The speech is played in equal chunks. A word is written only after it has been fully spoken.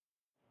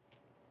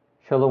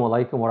Shalom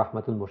alaikum wa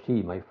rahmatul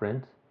mushi, my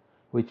friends,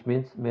 which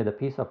means may the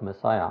peace of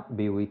Messiah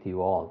be with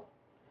you all.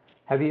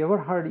 Have you ever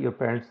heard your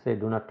parents say,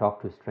 do not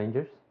talk to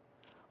strangers?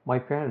 My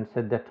parents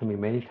said that to me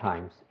many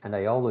times, and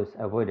I always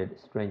avoided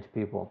strange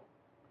people.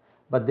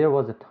 But there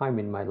was a time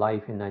in my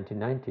life in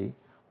 1990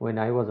 when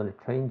I was on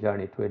a train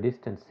journey to a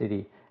distant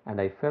city, and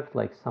I felt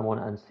like someone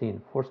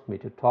unseen forced me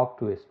to talk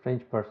to a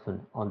strange person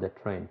on the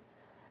train.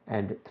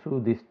 And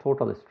through this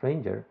total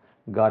stranger,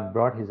 God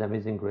brought His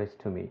amazing grace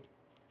to me.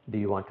 Do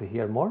you want to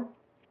hear more?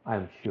 I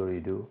am sure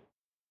you do.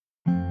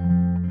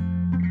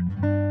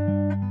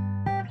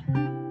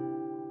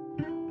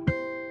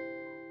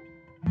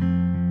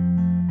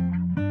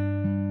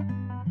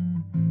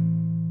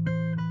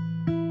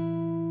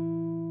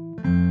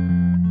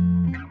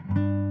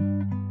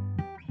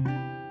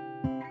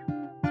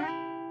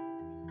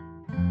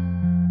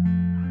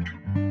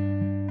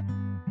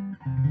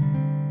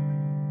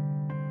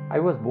 I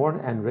was born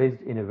and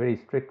raised in a very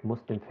strict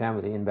Muslim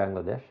family in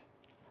Bangladesh.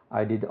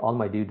 I did all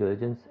my due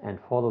diligence and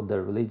followed the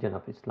religion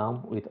of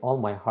Islam with all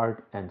my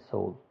heart and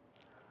soul.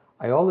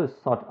 I always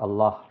sought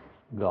Allah,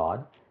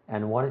 God,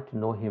 and wanted to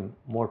know Him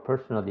more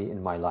personally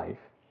in my life.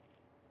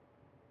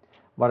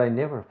 But I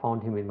never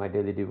found Him in my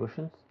daily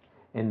devotions,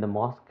 in the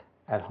mosque,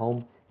 at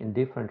home, in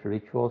different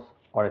rituals,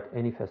 or at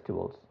any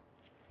festivals.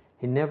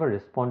 He never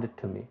responded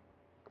to me.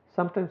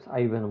 Sometimes I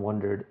even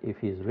wondered if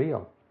He is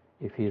real,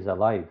 if He is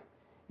alive,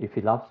 if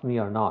He loves me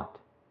or not.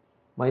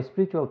 My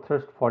spiritual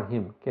thirst for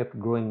Him kept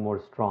growing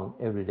more strong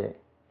every day,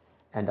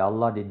 and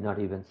Allah did not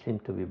even seem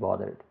to be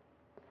bothered.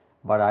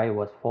 But I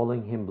was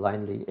following Him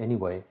blindly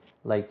anyway,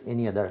 like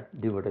any other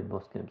devoted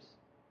Muslims.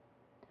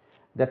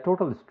 That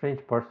total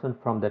strange person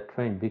from that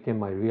train became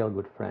my real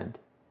good friend.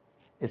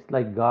 It's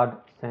like God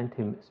sent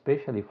him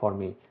specially for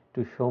me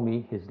to show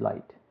me His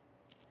light.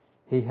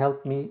 He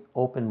helped me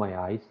open my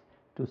eyes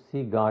to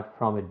see God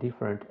from a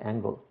different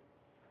angle.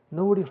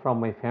 Nobody from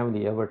my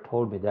family ever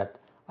told me that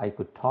I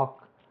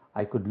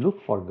could look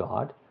for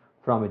God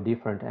from a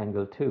different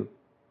angle too.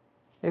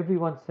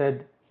 Everyone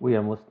said, we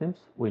are Muslims,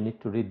 we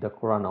need to read the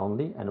Quran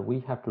only, and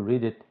we have to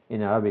read it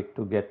in Arabic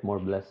to get more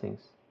blessings.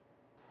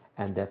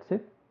 And that's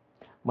it.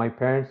 My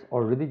parents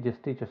or religious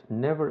teachers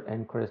never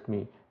encouraged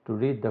me to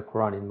read the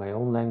Quran in my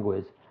own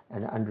language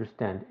and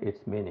understand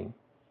its meaning.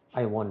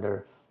 I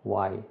wonder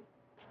why.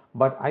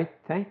 But I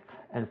thank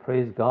and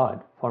praise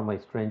God for my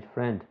strange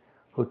friend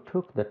who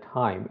took the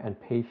time and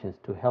patience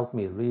to help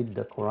me read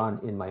the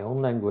Quran in my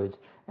own language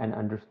and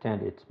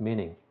understand its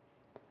meaning.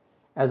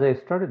 As I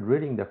started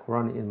reading the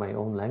Quran in my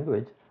own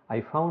language,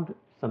 I found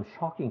some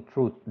shocking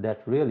truth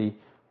that really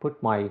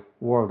put my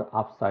world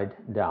upside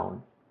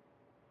down.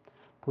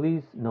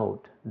 Please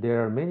note,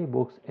 there are many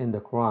books in the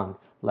Quran,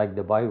 like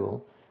the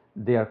Bible.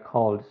 They are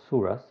called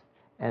surahs,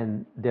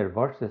 and their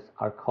verses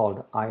are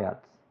called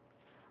ayats.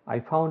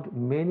 I found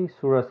many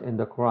surahs in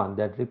the Quran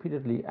that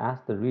repeatedly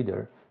ask the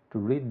reader to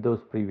read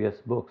those previous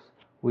books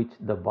which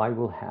the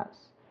Bible has,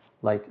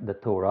 like the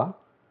Torah,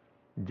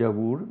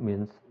 Jabur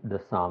means the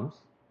Psalms,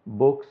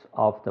 books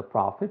of the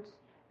prophets,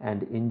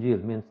 and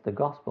Injil means the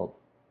Gospel.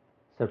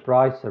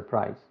 Surprise,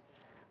 surprise.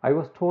 I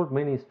was told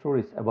many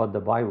stories about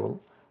the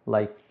Bible,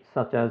 like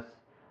such as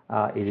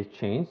it is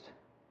changed,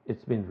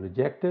 it's been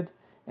rejected,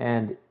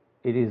 and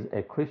it is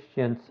a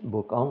Christian's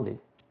book only.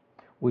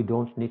 We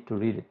don't need to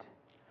read it.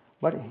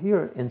 But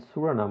here in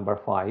Surah number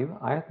 5,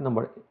 ayat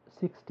number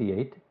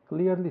 68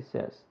 clearly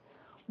says,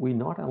 we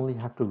not only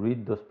have to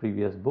read those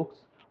previous books,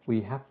 we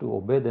have to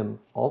obey them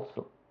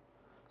also.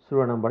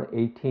 Surah number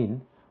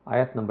 18,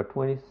 ayat number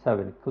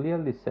 27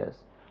 clearly says,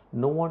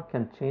 no one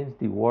can change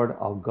the word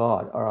of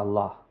God or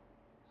Allah.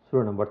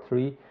 Surah number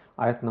 3,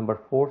 ayat number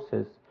 4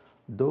 says,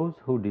 those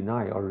who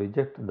deny or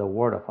reject the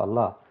word of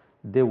Allah,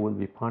 they will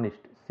be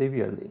punished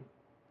severely.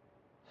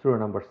 Surah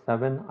number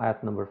 7,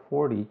 ayat number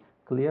 40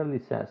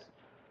 clearly says,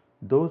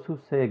 those who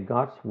say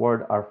God's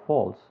word are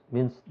false,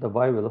 means the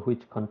Bible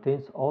which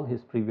contains all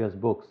His previous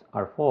books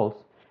are false,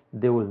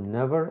 they will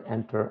never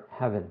enter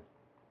heaven.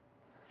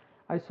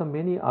 I saw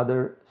many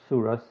other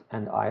surahs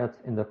and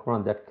ayats in the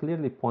Quran that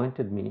clearly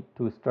pointed me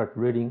to start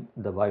reading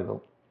the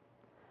Bible.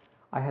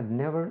 I had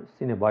never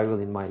seen a Bible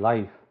in my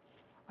life.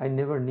 I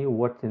never knew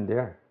what's in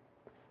there.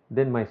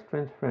 Then my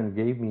strange friend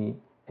gave me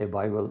a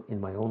Bible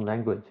in my own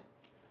language.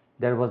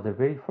 That was the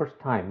very first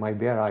time my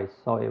bare eyes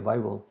saw a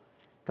Bible,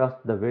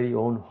 touched the very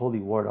own holy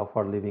word of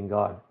our living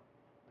God.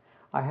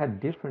 I had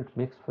different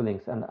mixed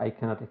feelings, and I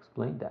cannot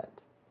explain that.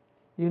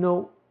 You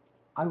know,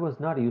 I was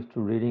not used to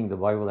reading the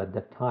Bible at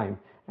that time,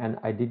 and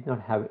I did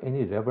not have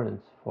any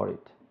reverence for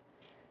it.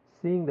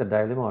 Seeing the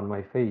dilemma on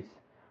my face,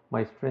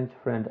 my strange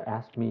friend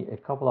asked me a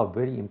couple of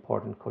very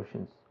important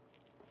questions.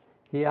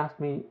 He asked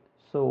me,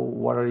 so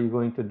what are you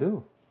going to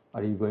do?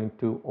 Are you going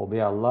to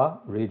obey Allah,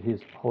 read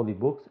His holy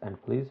books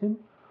and please Him?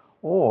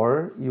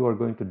 Or you are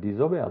going to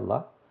disobey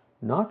Allah,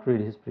 not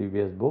read His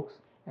previous books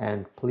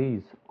and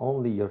please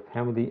only your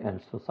family and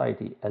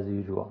society as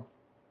usual?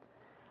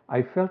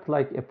 I felt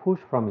like a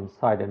push from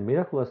inside, and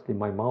miraculously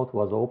my mouth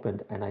was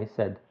opened and I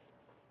said,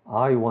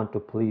 I want to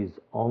please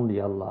only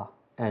Allah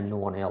and no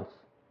one else.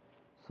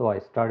 So I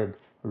started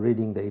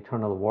reading the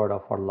eternal word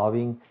of our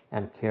loving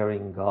and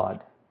caring God.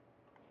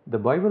 The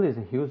Bible is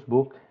a huge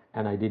book,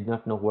 and I did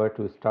not know where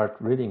to start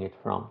reading it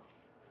from.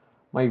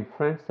 My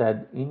friend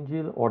said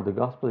Injil or the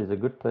Gospel is a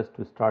good place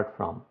to start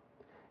from.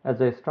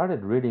 As I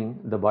started reading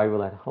the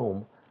Bible at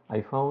home,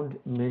 I found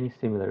many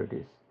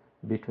similarities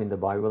between the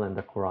Bible and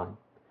the Quran.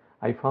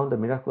 I found the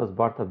miraculous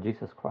birth of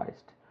Jesus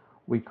Christ,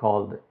 we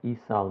called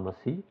Isa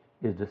al-Masih,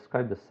 is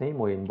described the same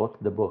way in both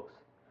the books.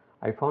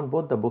 I found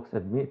both the books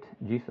admit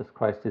Jesus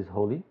Christ is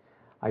holy.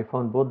 I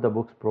found both the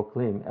books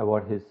proclaim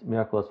about his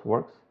miraculous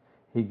works.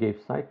 He gave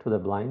sight to the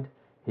blind.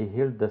 He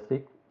healed the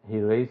sick. He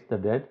raised the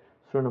dead.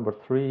 Surah number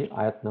 3,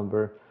 ayat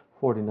number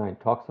 49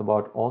 talks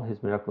about all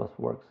his miraculous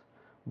works.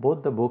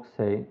 Both the books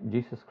say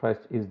Jesus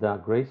Christ is the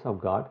grace of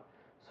God.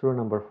 Surah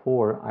number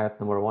 4, ayat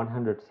number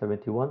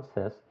 171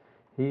 says,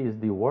 He is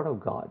the Word of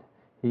God.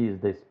 He is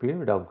the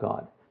Spirit of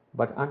God.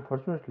 But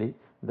unfortunately,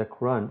 the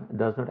Quran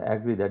does not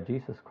agree that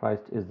Jesus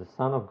Christ is the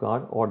Son of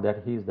God, or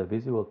that he is the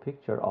visible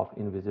picture of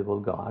invisible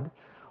God,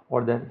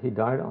 or that he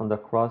died on the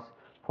cross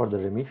for the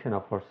remission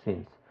of our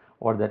sins,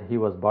 or that he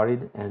was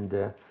buried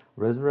and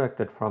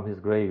resurrected from his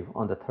grave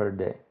on the third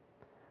day.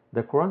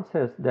 The Quran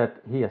says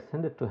that he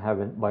ascended to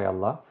heaven by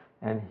Allah,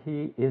 and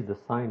he is the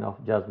sign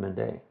of Judgment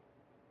Day.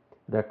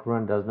 The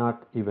Quran does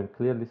not even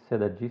clearly say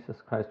that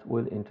Jesus Christ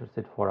will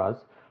intercede for us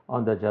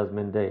on the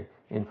Judgment Day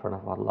in front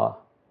of Allah.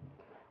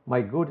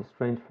 My good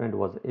strange friend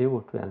was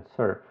able to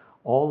answer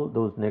all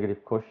those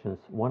negative questions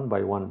one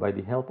by one by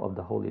the help of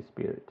the Holy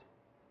Spirit.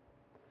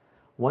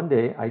 One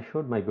day I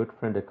showed my good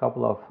friend a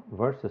couple of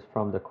verses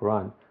from the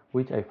Quran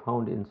which I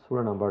found in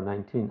Surah number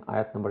 19,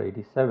 ayat number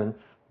 87,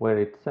 where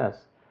it says,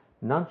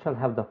 None shall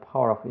have the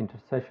power of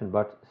intercession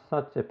but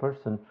such a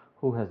person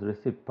who has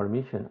received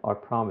permission or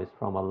promise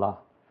from Allah,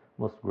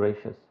 most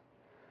gracious.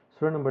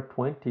 Surah number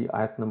 20,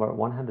 ayat number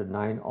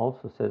 109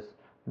 also says,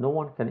 No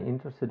one can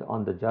intercede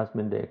on the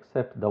Judgment Day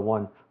except the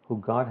one who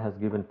God has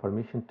given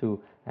permission to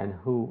and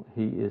who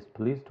he is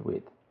pleased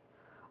with.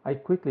 I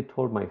quickly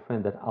told my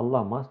friend that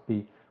Allah must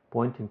be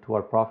pointing to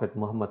our Prophet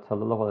Muhammad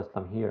sallallahu alaihi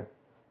wasallam here,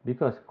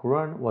 because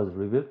Quran was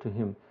revealed to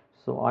him,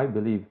 so I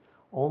believe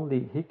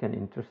only he can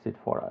intercede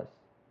for us.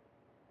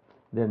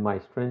 Then my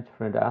strange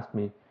friend asked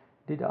me,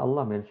 Did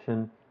Allah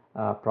mention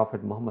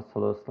Prophet Muhammad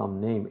sallallahu alaihi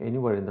wasallam name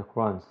anywhere in the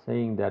Quran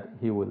saying that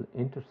he will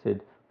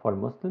intercede for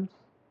Muslims?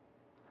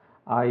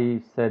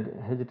 I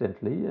said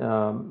hesitantly,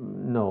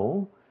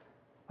 no,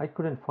 I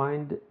couldn't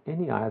find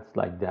any ayats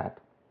like that.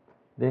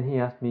 Then he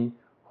asked me,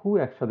 who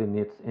actually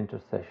needs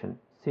intercession,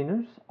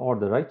 sinners or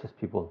the righteous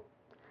people?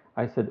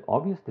 I said,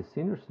 obviously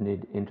sinners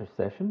need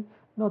intercession,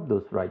 not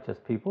those righteous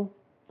people.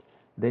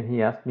 Then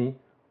he asked me,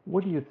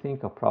 what do you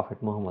think of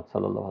Prophet Muhammad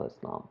sallallahu alaihi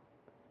wasallam?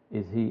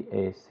 Is he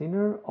a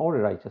sinner or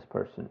a righteous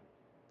person?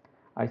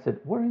 I said,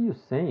 what are you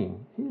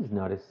saying? He is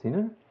not a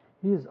sinner.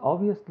 He is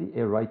obviously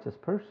a righteous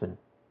person.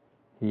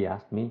 He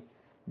asked me,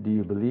 do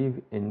you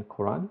believe in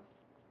Quran?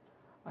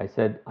 I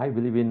said, I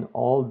believe in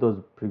all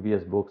those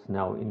previous books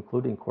now,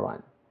 including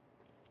Quran.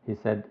 He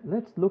said,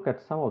 let's look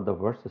at some of the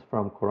verses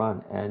from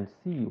Quran and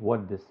see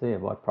what they say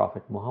about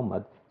Prophet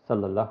Muhammad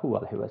sallallahu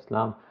alaihi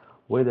wasallam,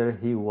 whether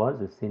he was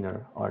a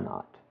sinner or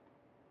not.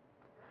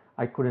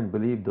 I couldn't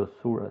believe those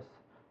surahs,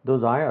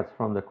 those ayats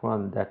from the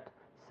Quran that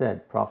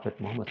said Prophet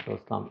Muhammad sallallahu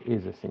alaihi wasallam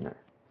is a sinner.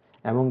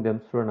 Among them,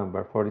 Surah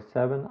number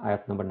 47,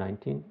 ayat number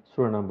 19,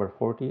 Surah number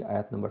 40,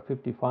 ayat number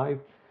 55,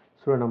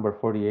 Surah number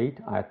 48,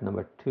 ayat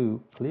number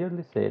 2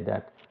 clearly say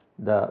that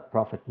the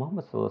Prophet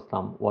Muhammad sallallahu alaihi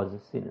wasallam was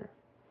a sinner.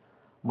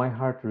 My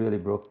heart really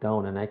broke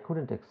down and I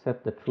couldn't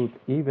accept the truth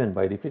even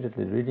by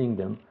repeatedly reading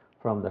them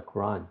from the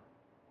Quran.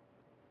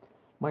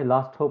 My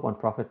last hope on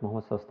Prophet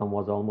Muhammad sallallahu alaihi wasallam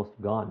was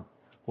almost gone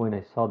when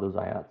I saw those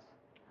ayats.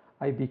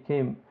 I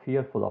became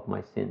fearful of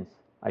my sins.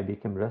 I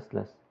became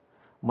restless.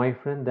 My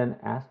friend then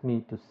asked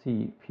me to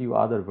see few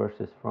other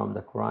verses from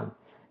the Quran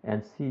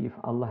and see if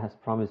Allah has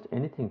promised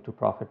anything to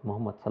Prophet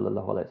Muhammad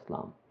sallallahu alaihi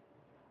wasallam.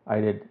 I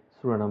read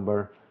Surah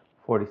number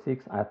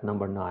 46, ayat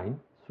number 9,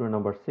 Surah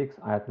number 6,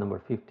 ayat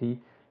number 50,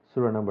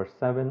 Surah number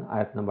 7,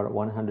 ayat number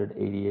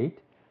 188,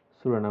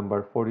 Surah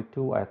number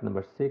 42, ayat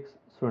number 6,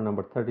 Surah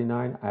number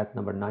 39, ayat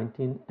number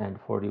 19 and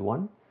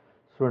 41,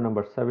 Surah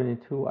number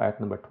 72, ayat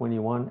number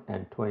 21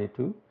 and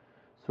 22,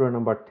 Surah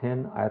number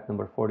 10, ayat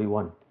number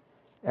 41.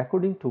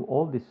 According to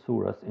all these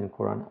surahs in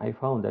Quran, I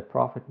found that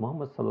Prophet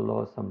Muhammad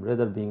sallallahu alaihi wasallam,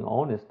 rather being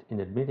honest in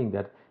admitting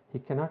that he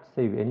cannot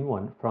save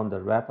anyone from the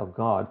wrath of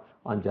God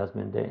on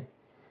Judgment Day.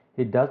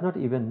 He does not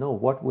even know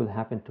what will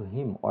happen to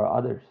him or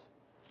others.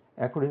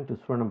 According to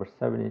Surah number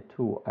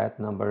 72, ayat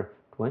number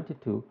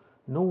 22,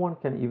 no one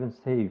can even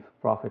save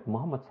Prophet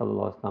Muhammad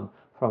sallallahu alaihi wasallam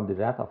from the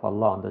wrath of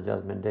Allah on the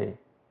Judgment Day.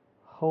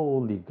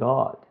 Holy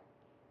God!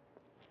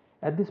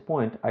 At this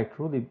point, I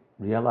truly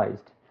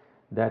realized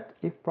that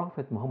if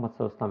Prophet Muhammad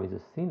sallallahu alaihi wasallam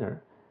is a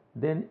sinner,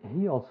 then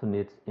he also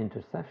needs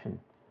intercession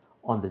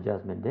on the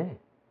Judgment Day.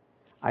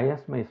 I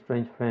asked my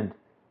strange friend,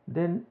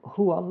 then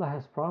who Allah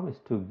has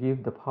promised to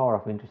give the power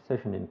of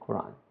intercession in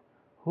Quran?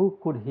 Who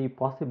could he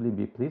possibly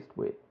be pleased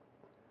with?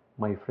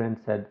 My friend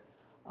said,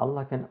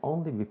 Allah can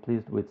only be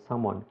pleased with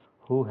someone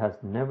who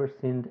has never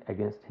sinned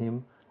against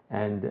him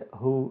and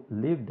who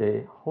lived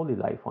a holy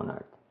life on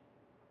earth.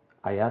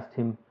 I asked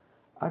him,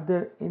 "Are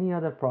there any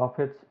other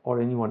prophets or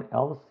anyone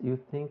else you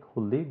think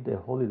who lived a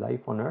holy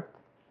life on earth?"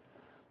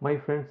 My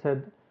friend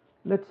said,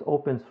 "Let's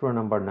open Surah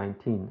number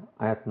 19,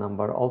 ayat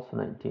number also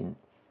 19,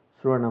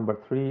 Surah number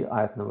 3,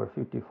 ayat number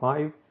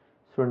 55,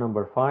 Surah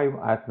number 5,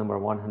 ayat number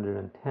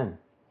 110.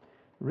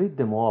 Read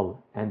them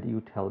all and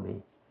you tell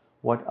me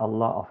what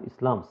Allah of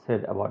Islam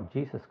said about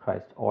Jesus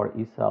Christ or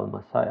Isa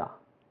al-Messiah.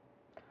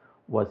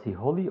 Was he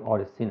holy or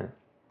a sinner?"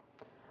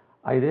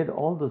 I read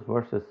all those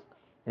verses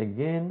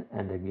again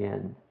and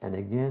again and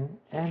again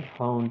and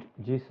found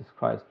Jesus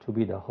Christ to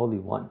be the Holy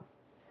One.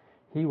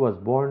 He was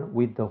born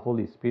with the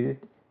Holy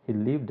Spirit, he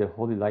lived a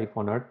holy life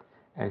on earth,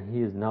 and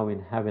he is now in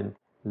heaven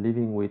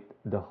living with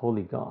the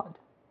Holy God.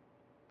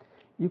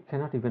 You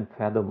cannot even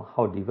fathom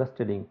how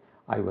devastating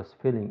I was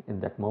feeling in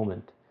that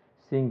moment,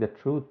 seeing the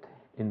truth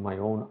in my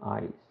own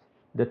eyes,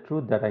 the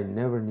truth that I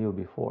never knew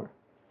before.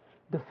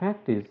 The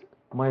fact is,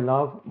 my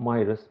love,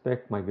 my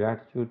respect, my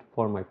gratitude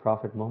for my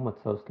Prophet Muhammad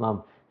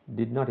Sallallahu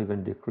did not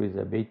even decrease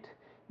a bit,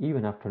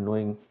 even after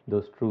knowing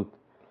those truths.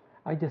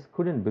 I just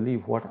couldn't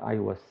believe what I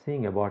was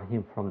seeing about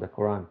him from the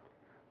Quran.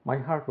 My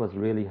heart was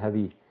really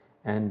heavy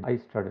and I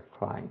started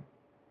crying.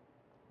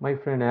 My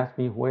friend asked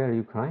me, "Why are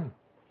you crying?"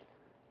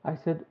 I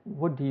said,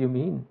 "What do you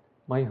mean?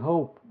 My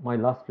hope, my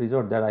last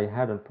resort that I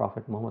had on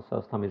Prophet Muhammad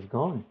Sallallahu is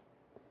gone.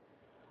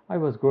 I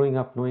was growing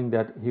up knowing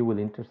that he will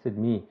intercede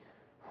me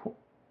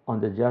on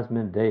the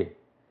judgment day,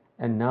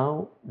 and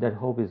now that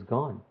hope is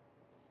gone.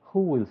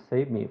 Who will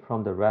save me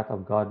from the wrath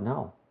of God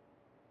now?"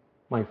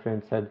 My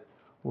friend said,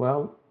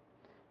 "Well,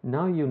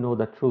 now you know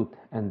the truth,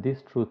 and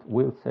this truth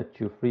will set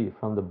you free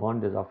from the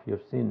bondage of your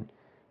sin.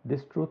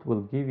 This truth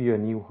will give you a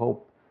new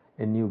hope,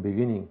 a new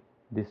beginning.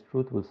 This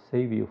truth will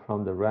save you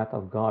from the wrath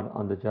of God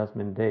on the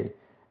judgment day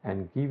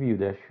and give you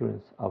the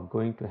assurance of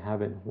going to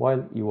heaven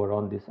while you are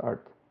on this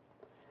earth."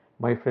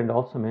 My friend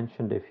also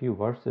mentioned a few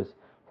verses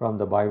from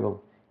the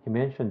Bible. He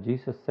mentioned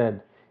Jesus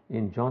said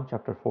in John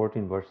chapter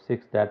 14 verse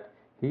 6 that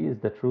he is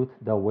the truth,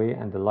 the way,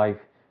 and the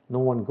life. No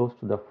one goes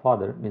to the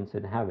Father, means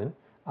in heaven,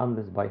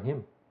 unless by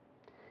him.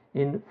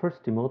 In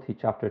 1 Timothy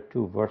chapter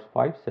 2 verse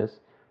 5 says,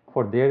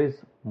 "For there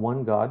is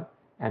one God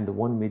and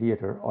one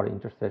mediator or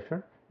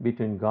intercessor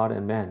between God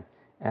and man,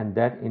 and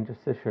that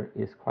intercessor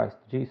is Christ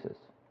Jesus."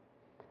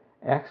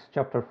 Acts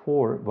chapter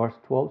 4 verse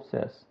 12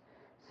 says,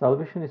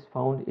 "Salvation is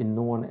found in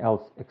no one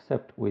else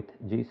except with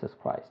Jesus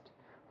Christ,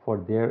 for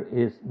there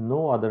is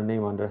no other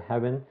name under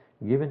heaven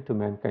given to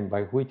mankind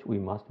by which we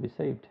must be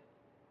saved."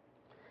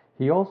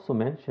 He also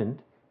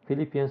mentioned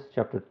Philippians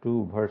chapter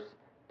 2 verse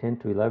 10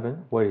 to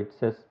 11 where it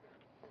says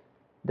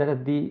that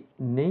at the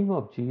name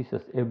of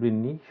Jesus every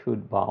knee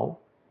should bow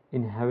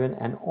in heaven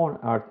and on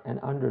earth and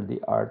under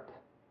the earth,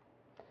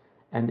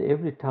 and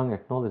every tongue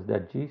acknowledge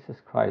that Jesus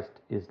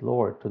Christ is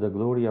Lord to the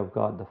glory of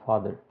God the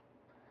Father.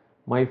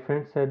 My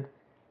friend said,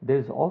 "There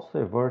is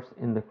also a verse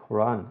in the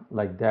Quran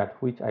like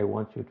that which I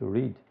want you to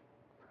read."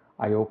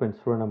 I opened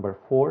Surah number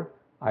 4,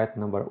 ayat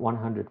number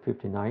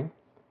 159,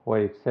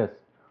 where it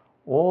says,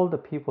 "All the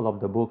people of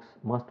the books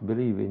must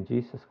believe in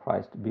Jesus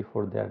Christ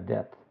before their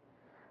death."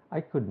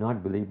 I could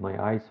not believe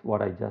my eyes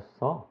what I just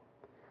saw.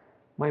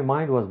 My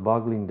mind was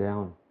boggling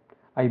down.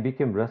 I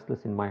became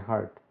restless in my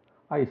heart.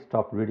 I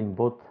stopped reading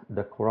both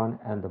the Quran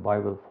and the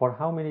Bible for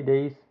how many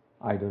days?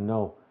 I don't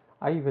know.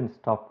 I even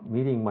stopped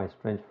meeting my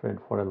strange friend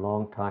for a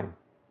long time.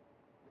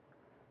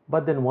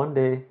 But then one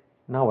day,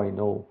 now I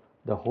know,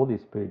 the Holy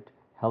Spirit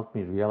helped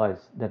me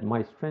realize that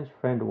my strange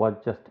friend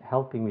was just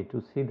helping me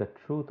to see the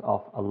truth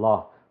of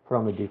Allah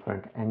from a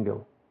different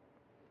angle.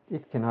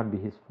 It cannot be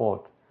his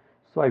fault.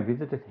 So I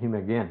visited him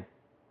again.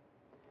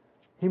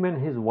 Him and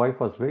his wife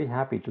was very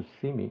happy to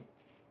see me.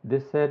 They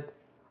said,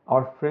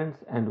 "Our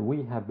friends and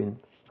we have been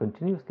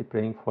continuously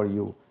praying for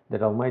you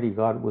that Almighty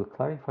God will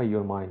clarify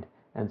your mind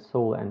and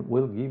soul and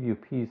will give you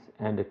peace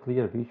and a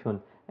clear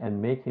vision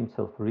and make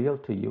himself real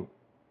to you."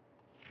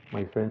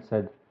 My friend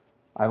said,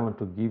 "I want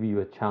to give you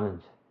a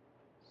challenge."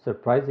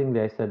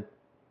 Surprisingly, I said,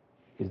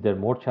 "Is there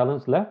more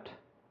challenge left?"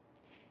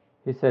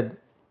 He said,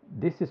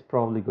 "This is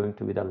probably going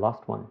to be the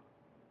last one."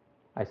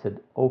 I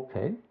said,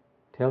 "Okay,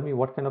 tell me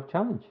what kind of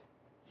challenge?"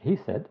 He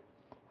said,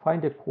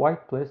 "Find a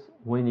quiet place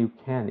when you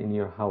can in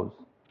your house.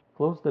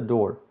 Close the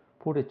door,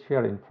 put a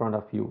chair in front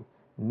of you,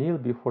 kneel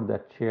before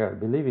that chair,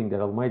 believing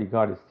that Almighty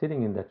God is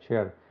sitting in that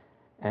chair,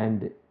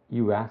 and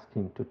you ask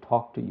him to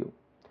talk to you.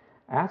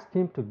 Ask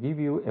him to give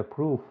you a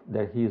proof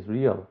that he is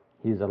real,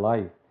 he is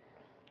alive.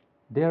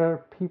 There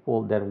are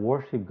people that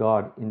worship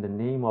God in the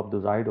name of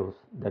those idols,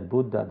 that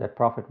Buddha, that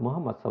Prophet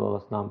Muhammad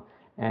Sallallahu,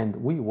 and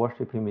we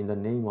worship him in the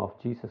name of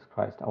Jesus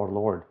Christ, our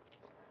Lord.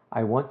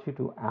 I want you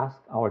to ask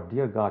our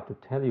dear God to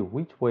tell you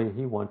which way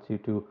he wants you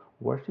to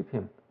worship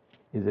him.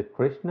 Is it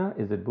Krishna?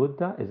 Is it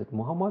Buddha? Is it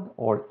Muhammad?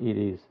 Or it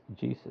is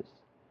Jesus?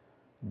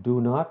 Do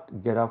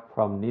not get up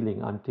from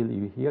kneeling until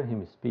you hear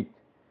him speak."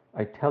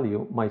 I tell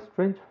you, my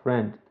strange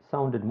friend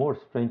sounded more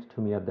strange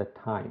to me at that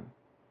time.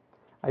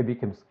 I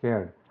became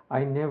scared.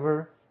 I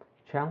never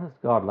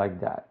challenged God like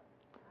that.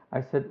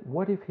 I said,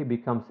 what if he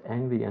becomes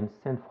angry and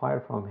sends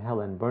fire from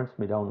hell and burns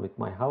me down with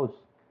my house?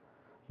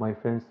 My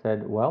friend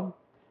said, well,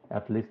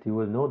 at least you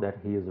will know that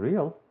he is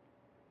real.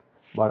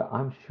 But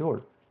I'm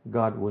sure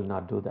God will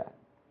not do that.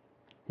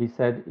 He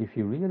said, if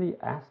you really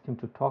ask him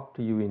to talk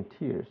to you in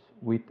tears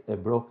with a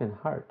broken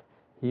heart,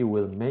 he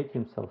will make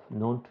himself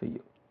known to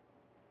you.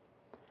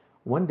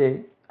 One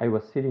day, I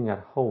was sitting at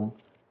home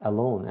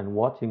alone and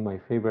watching my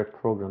favorite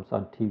programs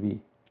on TV.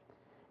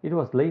 It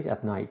was late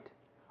at night.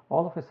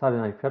 All of a sudden,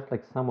 I felt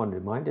like someone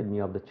reminded me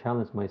of the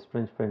challenge my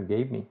strange friend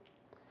gave me.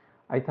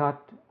 I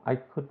thought I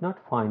could not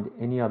find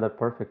any other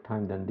perfect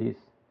time than this.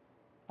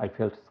 I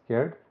felt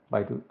scared,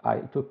 but I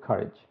took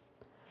courage.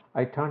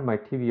 I turned my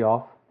TV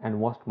off and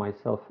washed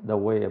myself the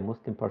way a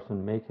Muslim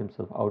person makes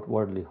himself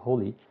outwardly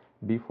holy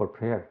before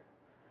prayer.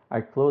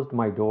 I closed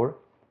my door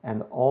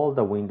and all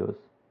the windows.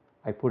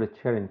 I put a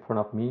chair in front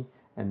of me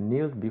and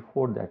kneeled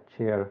before that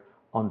chair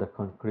on the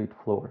concrete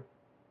floor.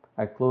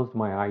 I closed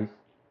my eyes,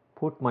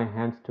 put my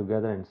hands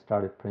together and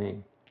started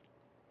praying.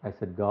 I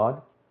said,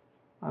 God,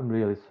 I'm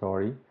really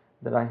sorry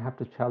that I have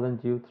to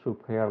challenge you through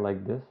prayer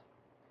like this.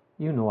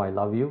 You know I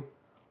love you.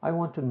 I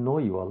want to know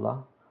you,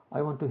 Allah.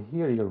 I want to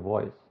hear your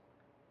voice.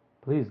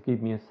 Please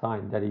give me a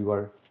sign that you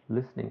are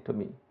listening to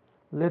me.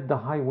 Let the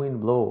high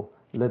wind blow.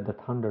 Let the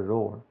thunder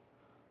roar.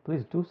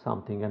 Please do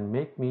something and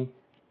make me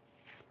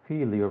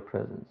feel your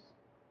presence.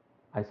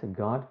 I said,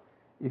 God,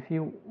 if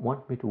you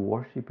want me to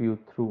worship you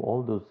through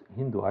all those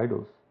Hindu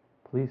idols,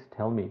 please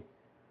tell me,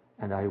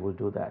 and I will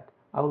do that.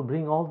 I will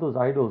bring all those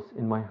idols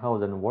in my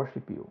house and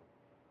worship you.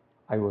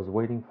 I was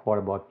waiting for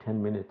about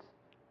 10 minutes,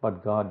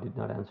 but God did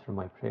not answer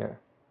my prayer.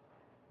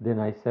 Then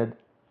I said,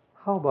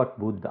 how about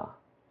Buddha?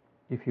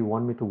 If you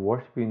want me to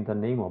worship you in the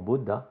name of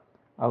Buddha,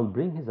 I will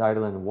bring his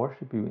idol and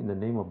worship you in the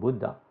name of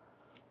Buddha.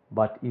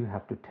 But you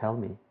have to tell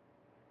me.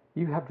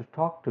 You have to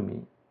talk to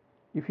me.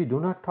 If you do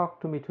not talk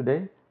to me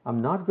today,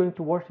 I'm not going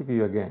to worship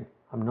you again.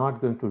 I'm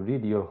not going to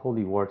read your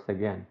holy words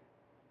again.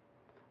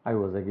 I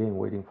was again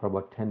waiting for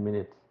about 10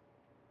 minutes.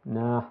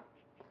 Nah,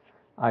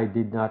 I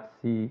did not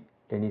see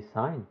any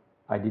sign.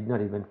 I did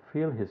not even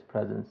feel his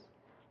presence.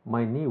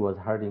 My knee was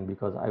hurting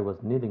because I was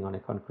kneeling on a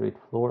concrete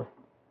floor.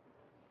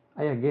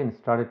 I again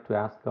started to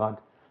ask God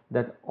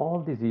that all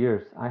these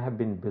years I have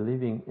been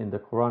believing in the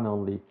Quran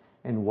only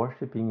and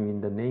worshipping you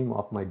in the name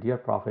of my dear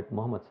Prophet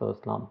Muhammad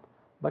Sallallahu,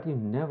 but you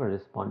never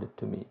responded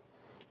to me.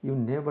 You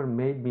never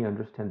made me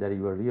understand that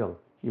you were real,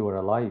 you were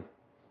alive.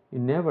 You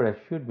never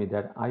assured me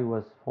that I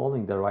was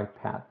following the right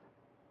path.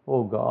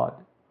 Oh God,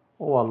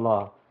 oh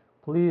Allah,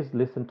 please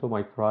listen to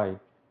my cry.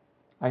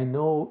 I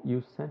know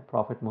you sent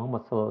Prophet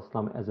Muhammad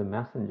Sallallahu as a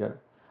messenger.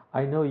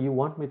 I know you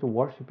want me to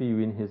worship you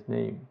in his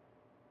name.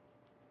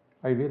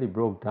 I really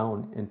broke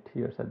down in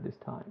tears at this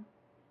time.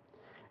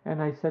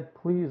 And I said,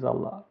 please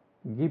Allah,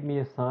 give me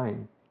a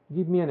sign,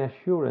 give me an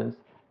assurance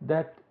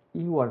that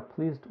you are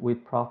pleased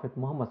with Prophet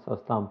Muhammad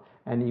Sallallahu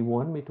and you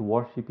want me to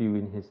worship you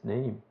in his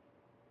name.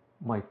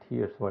 My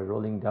tears were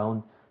rolling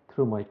down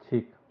through my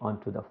cheek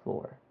onto the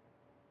floor.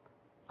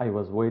 I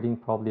was waiting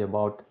probably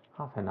about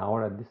half an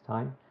hour at this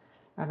time,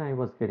 and I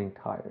was getting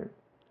tired.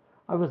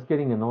 I was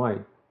getting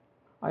annoyed.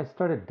 I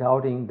started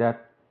doubting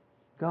that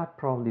God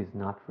probably is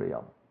not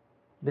real.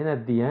 Then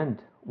at the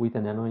end, with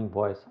an annoying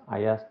voice,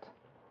 I asked,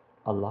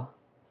 Allah,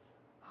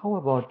 how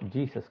about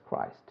Jesus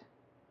Christ?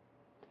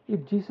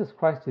 If Jesus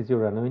Christ is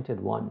your anointed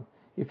one,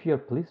 if you are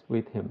pleased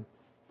with him,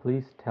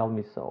 please tell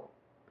me so.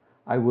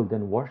 I will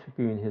then worship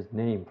you in his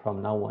name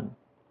from now on.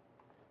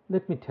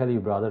 Let me tell you,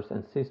 brothers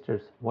and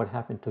sisters, what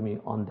happened to me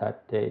on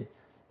that day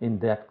in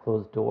that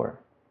closed door.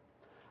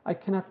 I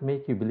cannot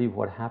make you believe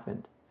what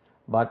happened,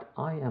 but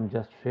I am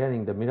just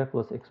sharing the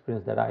miraculous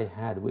experience that I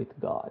had with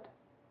God.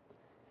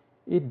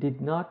 It did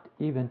not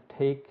even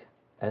take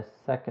a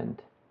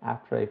second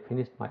after I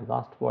finished my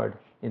last word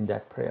in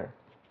that prayer.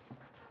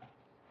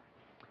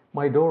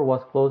 My door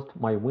was closed,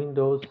 my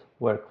windows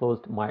were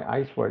closed, my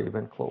eyes were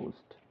even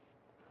closed.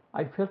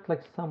 I felt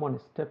like someone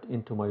stepped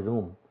into my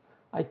room.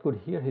 I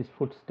could hear his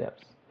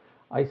footsteps.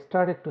 I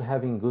started to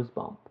having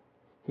goosebumps.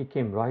 He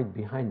came right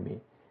behind me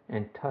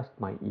and touched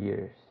my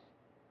ears.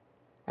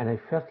 And I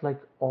felt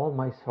like all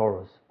my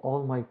sorrows,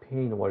 all my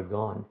pain were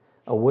gone,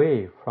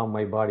 away from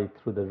my body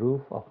through the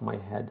roof of my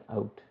head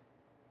out.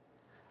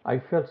 I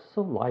felt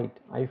so light,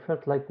 I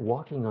felt like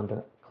walking on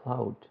the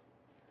cloud.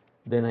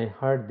 Then I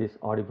heard this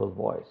audible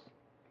voice.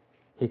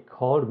 He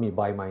called me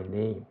by my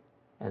name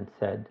and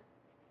said,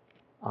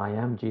 I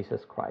am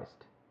Jesus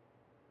Christ.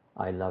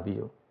 I love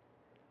you,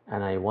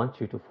 and I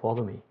want you to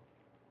follow me.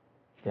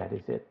 That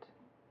is it.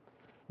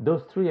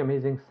 Those three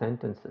amazing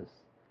sentences,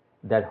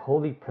 that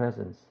holy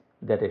presence,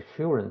 that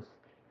assurance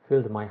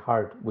filled my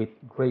heart with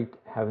great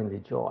heavenly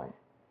joy.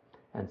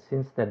 And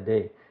since that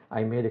day,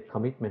 I made a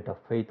commitment of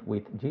faith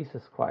with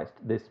Jesus Christ,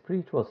 the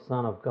spiritual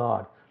Son of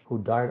God, who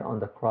died on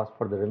the cross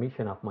for the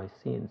remission of my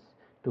sins,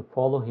 to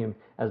follow him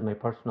as my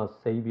personal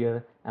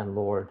Savior and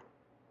Lord.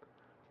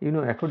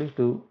 According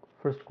to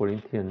 1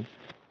 Corinthians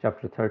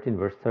chapter 13,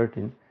 verse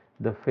 13,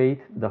 the faith,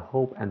 the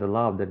hope, and the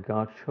love that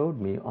God showed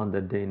me on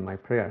that day in my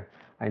prayer,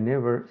 I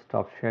never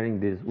stopped sharing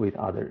this with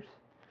others.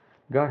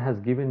 God has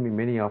given me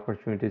many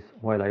opportunities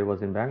while I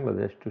was in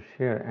Bangladesh to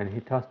share, and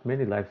He touched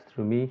many lives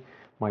through me,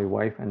 my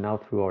wife, and now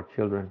through our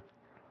children.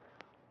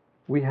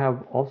 We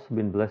have also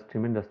been blessed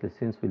tremendously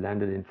since we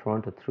landed in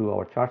Toronto through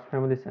our church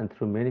families and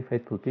through many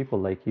faithful people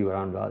like you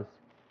around us.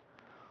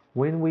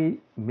 When we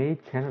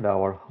made Canada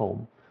our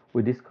home,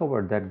 we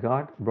discovered that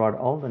God brought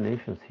all the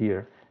nations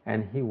here,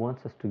 and He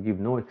wants us to give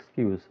no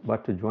excuse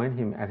but to join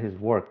Him at His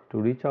work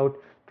to reach out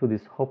to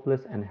these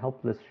hopeless and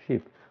helpless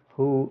sheep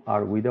who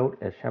are without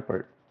a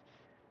shepherd.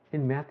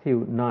 In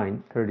Matthew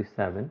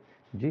 9:37,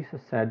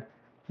 Jesus said,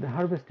 "The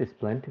harvest is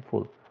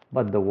plentiful,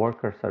 but the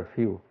workers are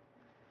few."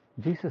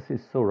 Jesus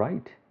is so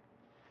right.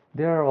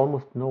 There are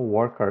almost no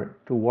worker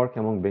to work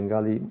among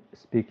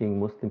Bengali-speaking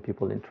Muslim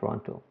people in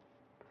Toronto.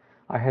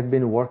 I had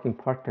been working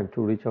part-time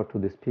to reach out to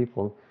these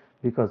people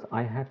because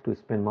I had to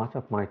spend much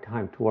of my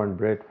time to earn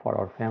bread for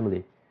our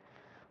family.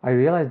 I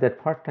realized that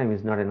part-time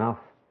is not enough.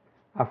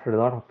 After a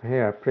lot of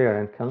prayer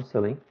and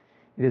counseling,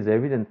 it is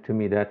evident to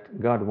me that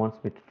God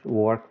wants me to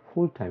work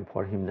full-time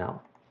for Him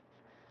now.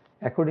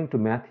 According to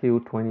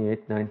Matthew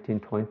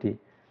 28:19-20,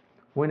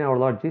 when our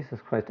Lord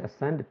Jesus Christ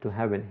ascended to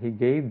heaven, He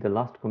gave the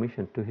last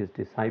commission to His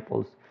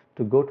disciples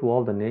to go to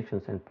all the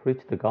nations and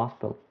preach the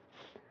gospel.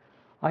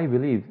 I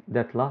believe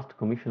that last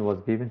commission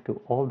was given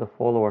to all the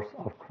followers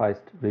of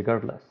Christ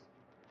regardless.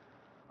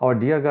 Our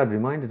dear God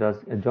reminded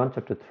us in John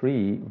chapter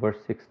 3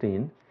 verse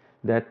 16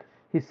 that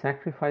He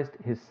sacrificed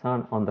His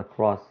Son on the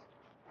cross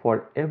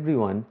for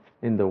everyone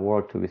in the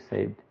world to be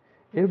saved.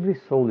 Every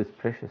soul is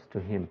precious to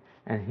Him,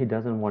 and He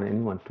doesn't want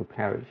anyone to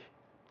perish.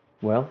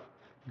 Well,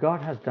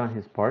 God has done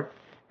His part,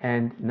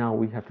 and now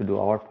we have to do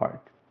our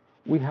part.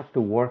 We have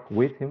to work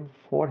with Him,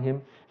 for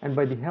Him, and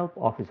by the help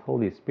of His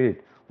Holy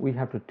Spirit, we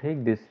have to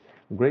take this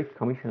great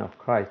commission of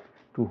Christ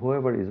to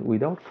whoever is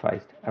without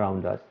Christ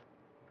around us.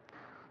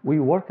 We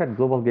work at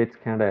Global Gates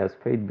Canada as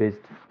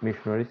faith-based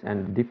missionaries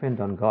and depend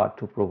on God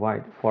to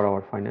provide for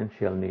our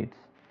financial needs.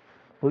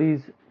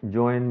 Please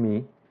join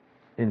me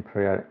in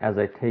prayer as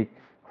I take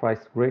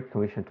Christ's Great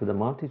Commission to the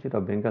multitude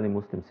of Bengali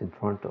Muslims in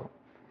Toronto.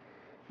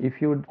 If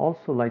you would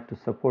also like to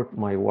support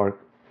my work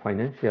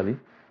financially,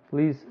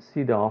 please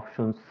see the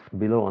options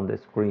below on the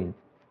screen.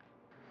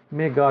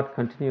 May God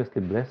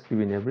continuously bless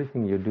you in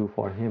everything you do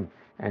for Him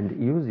and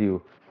use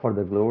you for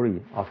the glory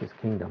of His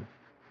kingdom.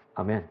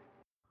 Amen.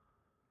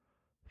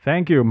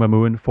 Thank you,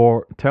 Mamoon,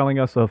 for telling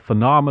us a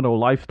phenomenal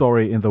life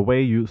story in the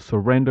way you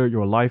surrender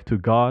your life to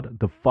God,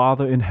 the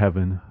Father in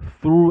heaven,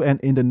 through and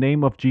in the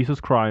name of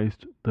Jesus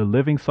Christ, the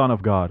living Son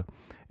of God,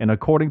 and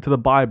according to the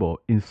Bible,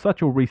 in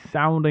such a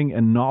resounding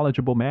and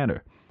knowledgeable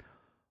manner.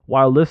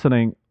 While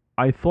listening,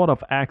 I thought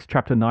of Acts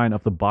chapter 9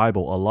 of the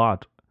Bible a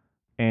lot,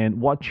 and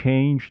what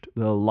changed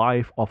the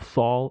life of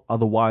Saul,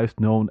 otherwise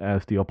known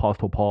as the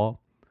Apostle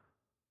Paul.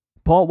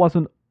 Paul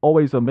wasn't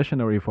always a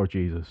missionary for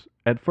Jesus.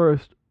 At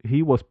first,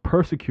 he was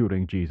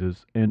persecuting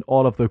Jesus and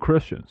all of the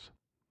Christians.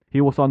 He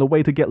was on the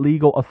way to get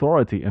legal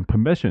authority and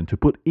permission to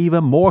put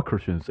even more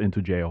Christians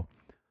into jail.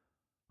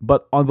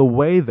 But on the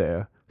way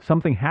there,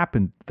 something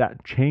happened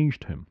that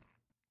changed him.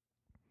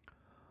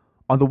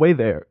 On the way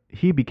there,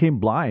 he became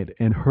blind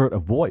and heard a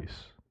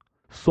voice.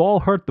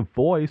 Saul heard the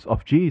voice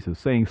of Jesus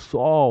saying,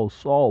 "Saul,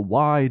 Saul,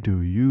 why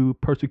do you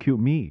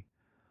persecute me?"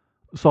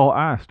 Saul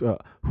asked,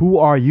 "Who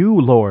are you,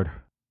 Lord?"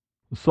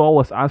 Saul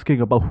was asking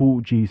about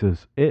who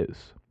Jesus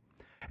is.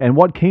 And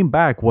what came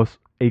back was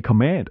a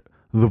command.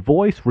 The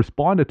voice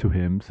responded to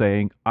him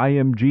saying, "I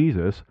am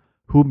Jesus,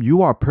 whom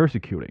you are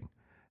persecuting.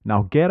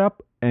 Now get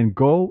up and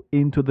go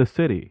into the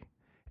city,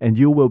 and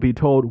you will be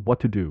told what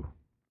to do."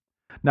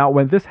 Now,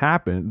 when this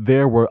happened,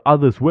 there were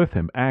others with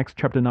him. Acts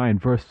chapter 9,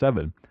 verse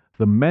 7.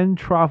 The men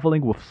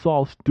traveling with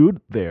Saul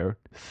stood there,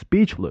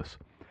 speechless.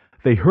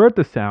 They heard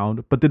the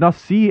sound, but did not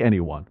see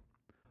anyone.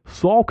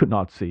 Saul could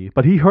not see,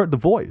 but he heard the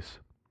voice.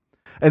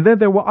 And then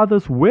there were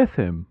others with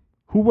him,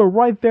 who were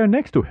right there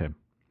next to him.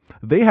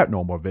 They had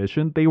no more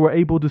vision. They were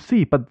able to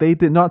see, but they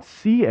did not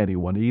see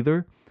anyone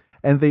either.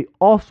 And they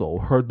also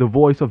heard the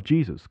voice of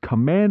Jesus,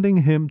 commanding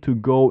him to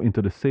go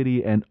into the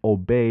city and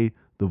obey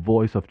the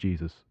voice of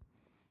Jesus.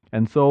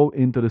 And so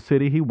into the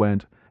city he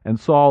went, and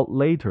Saul,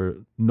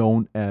 later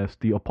known as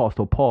the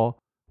Apostle Paul,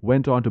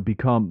 went on to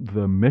become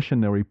the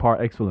missionary par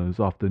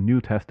excellence of the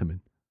New Testament.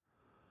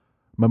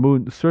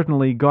 Mamoon,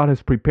 certainly God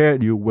has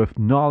prepared you with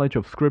knowledge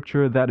of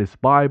Scripture, that is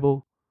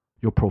Bible,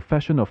 your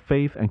profession of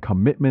faith and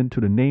commitment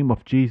to the name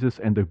of Jesus,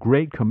 and the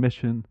Great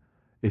Commission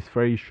is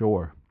very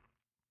sure.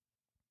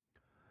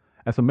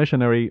 As a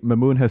missionary,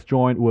 Mamoon has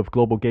joined with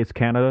Global Gates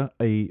Canada,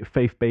 a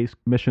faith-based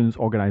missions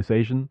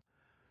organization.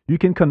 You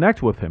can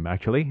connect with him,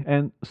 actually,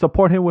 and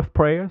support him with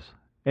prayers,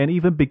 and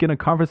even begin a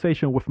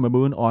conversation with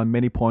Mamoon on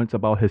many points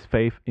about his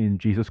faith in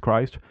Jesus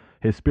Christ,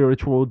 his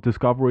spiritual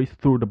discoveries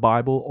through the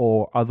Bible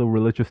or other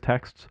religious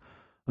texts.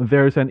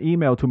 There's an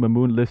email to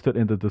Mamoon listed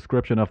in the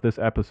description of this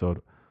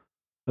episode.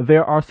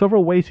 There are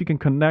several ways you can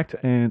connect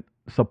and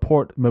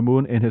support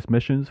Mamoon in his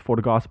missions for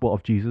the gospel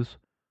of Jesus.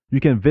 You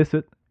can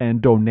visit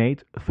and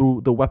donate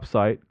through the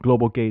website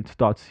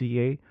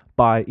globalgates.ca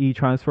by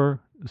e-transfer,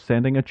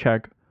 sending a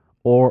check,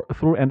 or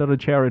through another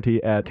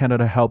charity at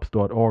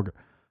canadahelps.org.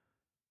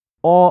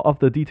 All of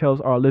the details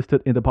are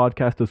listed in the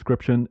podcast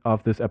description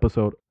of this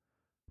episode.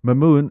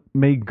 Mamoon,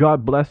 may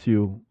God bless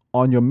you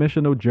on your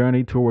missional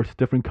journey towards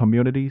different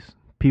communities,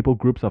 people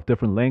groups of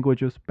different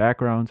languages,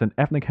 backgrounds, and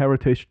ethnic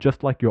heritage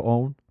just like your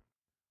own,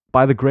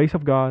 by the grace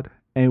of God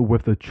and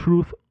with the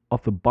truth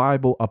of the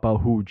Bible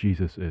about who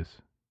Jesus is.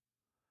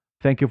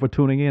 Thank you for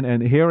tuning in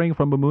and hearing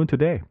from Mamoon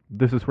today.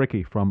 This is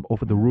Ricky from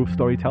Over the Roof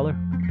Storyteller.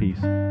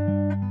 Peace.